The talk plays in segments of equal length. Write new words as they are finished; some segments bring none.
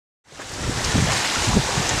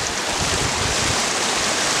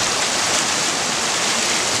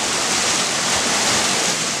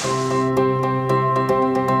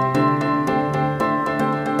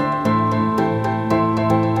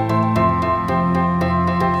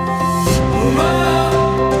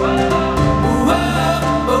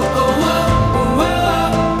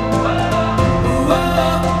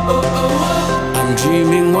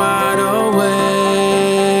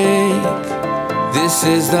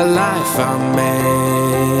This is the life I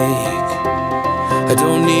make. I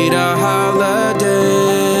don't need a holiday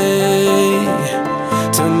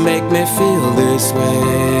to make me feel this way.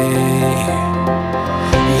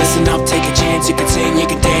 Listen up, take a chance. You can sing, you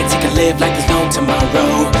can dance, you can live like there's no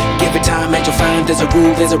tomorrow. Give it time and you'll find there's a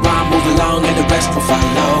rule, there's a rhyme. Move along and the rest will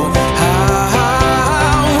follow.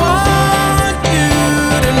 I want you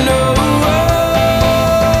to know.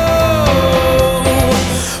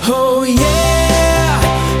 Oh yeah,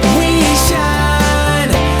 we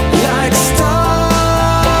shine like stars.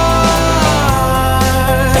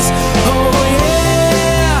 Oh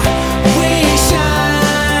yeah, we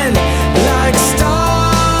shine like stars,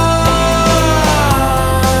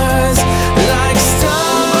 like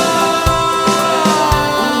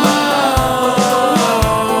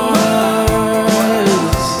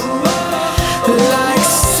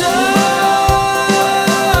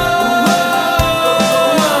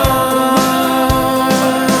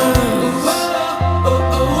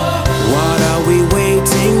What are we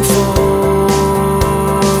waiting for?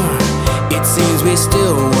 It seems we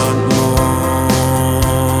still want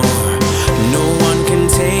more. No one can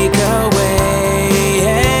take away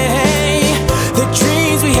the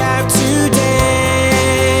dreams we have today.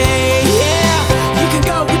 Yeah, you can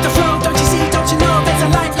go with the flow, don't you see, don't you know there's a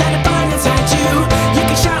light, let it burn inside you. You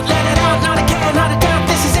can shout, let it out, not a care, not a doubt,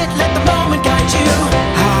 this is it, let the moment guide you.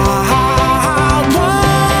 I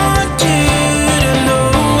want you to know.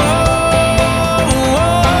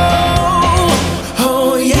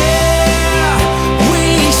 Oh yeah, we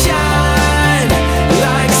shine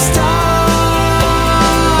like stars.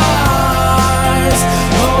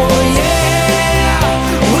 Oh yeah,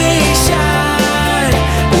 we shine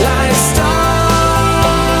like stars,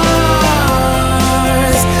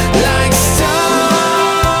 like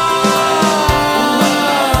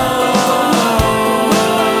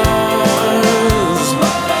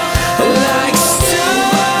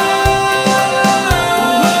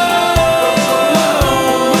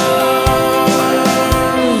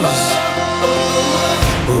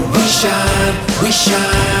We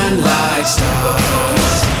shine like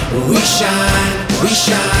stars. We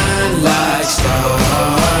shine like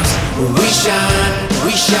stars.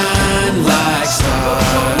 We shine like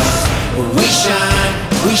stars.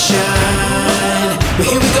 We shine. But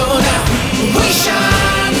here we go now. We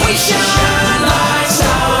shine like